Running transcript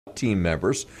team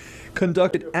members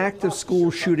conducted active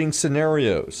school shooting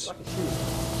scenarios.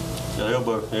 That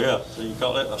elbow, yeah, so you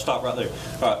caught that? I'll stop right there.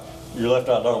 All right, your left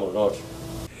eye dominant, aren't you?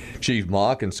 Chief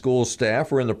Mock and school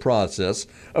staff are in the process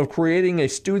of creating a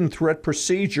student threat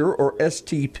procedure, or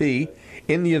STP,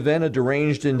 in the event a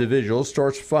deranged individual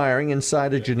starts firing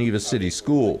inside a Geneva City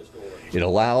school. It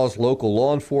allows local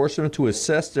law enforcement to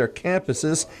assess their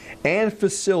campuses and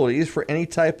facilities for any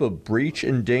type of breach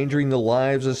endangering the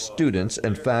lives of students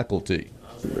and faculty.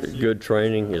 Good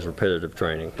training is repetitive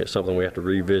training. It's something we have to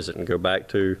revisit and go back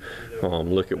to,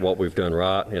 look at what we've done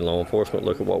right in law enforcement,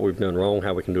 look at what we've done wrong,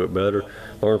 how we can do it better,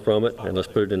 learn from it, and let's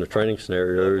put it in a training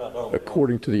scenario.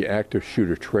 According to the active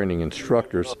shooter training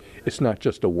instructors, it's not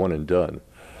just a one and done.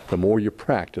 The more you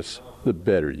practice, the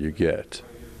better you get.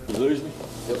 You lose me?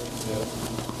 Yep.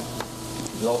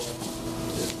 You lost?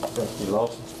 Yeah. You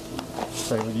lost?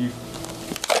 Same with you.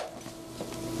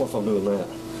 What if I'm doing that?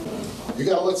 You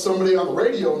got to let somebody on the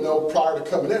radio know prior to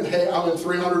coming in, hey, I'm in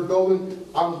 300 building,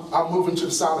 I'm moving to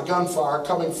the sound of gunfire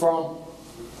coming from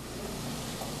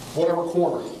whatever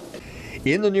corner.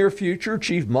 In the near future,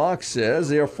 Chief Mock says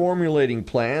they are formulating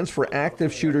plans for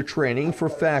active shooter training for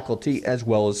faculty as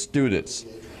well as students.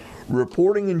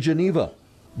 Reporting in Geneva,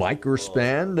 Mike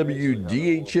Gerspan,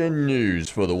 WDHN News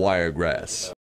for the Wiregrass.